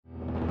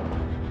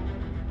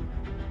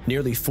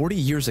Nearly 40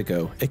 years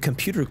ago, a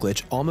computer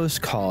glitch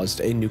almost caused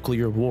a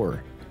nuclear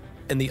war.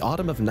 In the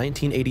autumn of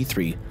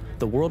 1983,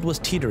 the world was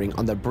teetering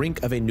on the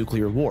brink of a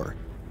nuclear war.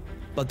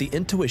 But the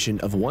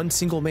intuition of one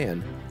single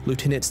man,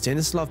 Lieutenant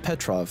Stanislav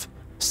Petrov,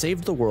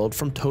 saved the world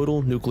from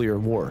total nuclear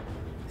war.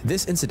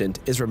 This incident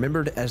is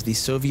remembered as the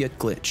Soviet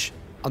glitch.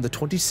 On the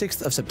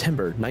 26th of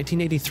September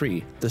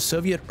 1983, the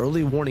Soviet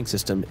early warning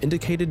system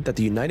indicated that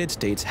the United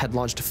States had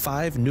launched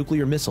 5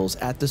 nuclear missiles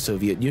at the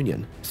Soviet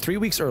Union. 3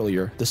 weeks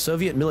earlier, the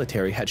Soviet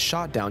military had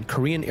shot down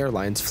Korean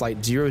Airlines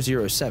Flight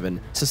 007,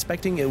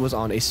 suspecting it was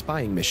on a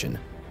spying mission.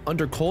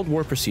 Under Cold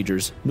War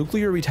procedures,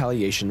 nuclear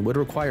retaliation would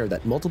require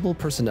that multiple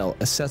personnel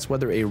assess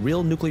whether a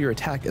real nuclear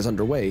attack is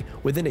underway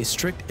within a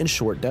strict and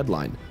short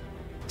deadline.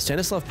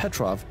 Stanislav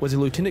Petrov was a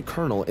lieutenant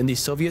colonel in the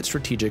Soviet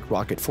Strategic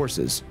Rocket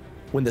Forces.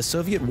 When the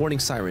Soviet warning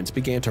sirens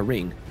began to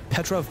ring,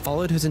 Petrov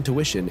followed his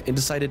intuition and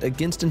decided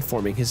against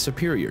informing his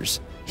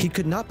superiors. He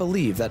could not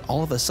believe that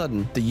all of a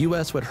sudden the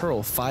US would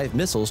hurl 5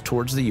 missiles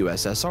towards the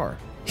USSR.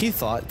 He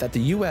thought that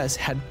the US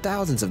had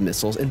thousands of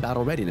missiles in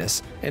battle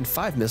readiness, and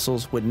 5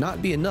 missiles would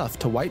not be enough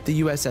to wipe the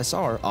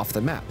USSR off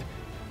the map.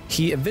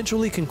 He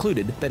eventually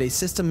concluded that a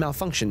system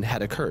malfunction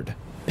had occurred.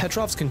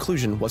 Petrov's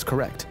conclusion was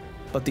correct,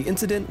 but the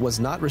incident was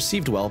not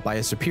received well by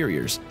his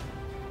superiors.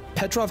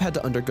 Petrov had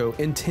to undergo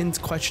intense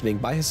questioning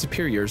by his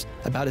superiors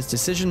about his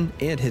decision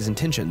and his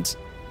intentions.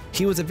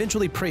 He was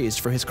eventually praised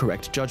for his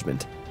correct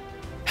judgment.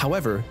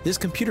 However, this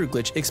computer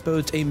glitch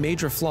exposed a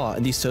major flaw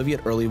in the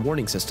Soviet early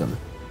warning system.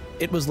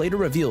 It was later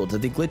revealed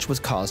that the glitch was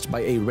caused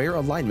by a rare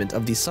alignment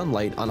of the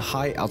sunlight on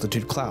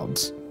high-altitude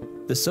clouds.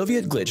 The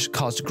Soviet glitch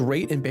caused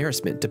great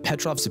embarrassment to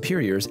Petrov's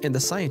superiors and the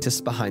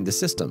scientists behind the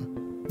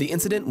system. The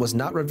incident was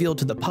not revealed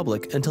to the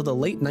public until the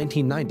late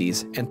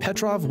 1990s, and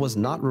Petrov was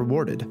not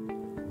rewarded.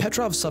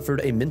 Petrov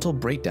suffered a mental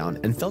breakdown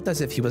and felt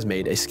as if he was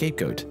made a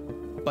scapegoat.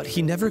 But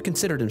he never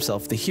considered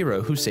himself the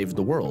hero who saved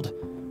the world.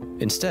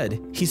 Instead,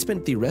 he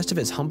spent the rest of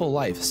his humble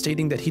life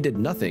stating that he did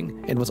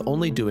nothing and was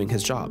only doing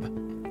his job.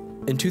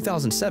 In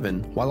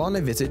 2007, while on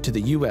a visit to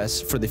the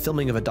US for the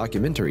filming of a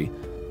documentary,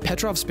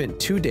 Petrov spent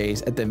 2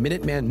 days at the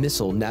Minuteman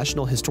Missile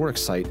National Historic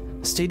Site,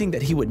 stating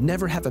that he would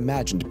never have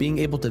imagined being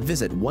able to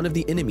visit one of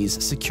the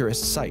enemy's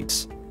securest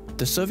sites.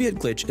 The Soviet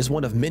glitch is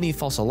one of many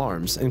false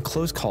alarms and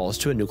close calls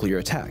to a nuclear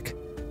attack.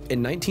 In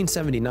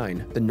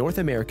 1979, the North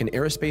American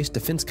Aerospace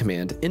Defense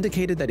Command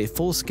indicated that a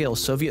full-scale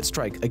Soviet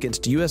strike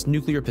against US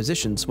nuclear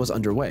positions was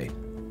underway.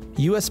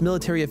 US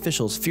military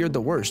officials feared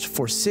the worst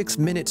for 6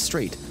 minutes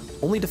straight,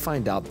 only to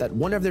find out that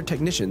one of their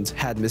technicians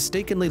had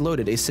mistakenly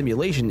loaded a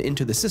simulation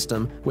into the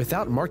system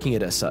without marking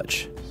it as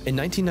such. In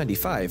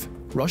 1995,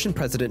 Russian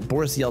President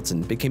Boris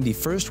Yeltsin became the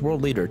first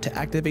world leader to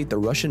activate the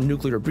Russian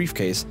nuclear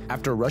briefcase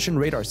after Russian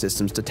radar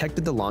systems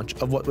detected the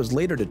launch of what was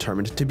later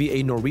determined to be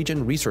a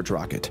Norwegian research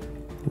rocket.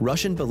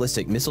 Russian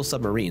ballistic missile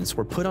submarines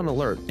were put on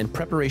alert in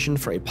preparation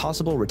for a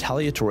possible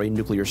retaliatory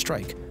nuclear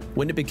strike.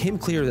 When it became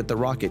clear that the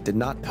rocket did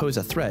not pose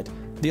a threat,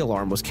 the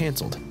alarm was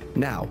cancelled.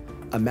 Now,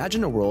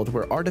 imagine a world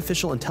where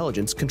artificial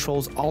intelligence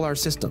controls all our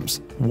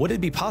systems. Would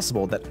it be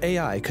possible that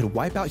AI could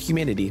wipe out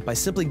humanity by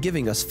simply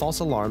giving us false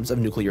alarms of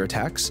nuclear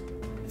attacks?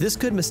 This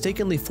could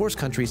mistakenly force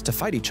countries to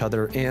fight each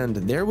other, and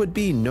there would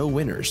be no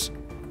winners.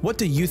 What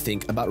do you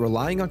think about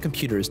relying on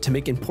computers to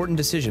make important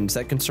decisions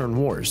that concern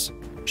wars?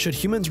 Should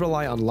humans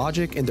rely on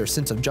logic and their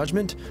sense of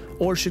judgment,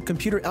 or should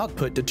computer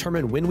output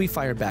determine when we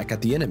fire back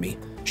at the enemy?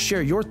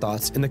 Share your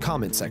thoughts in the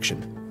comments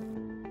section.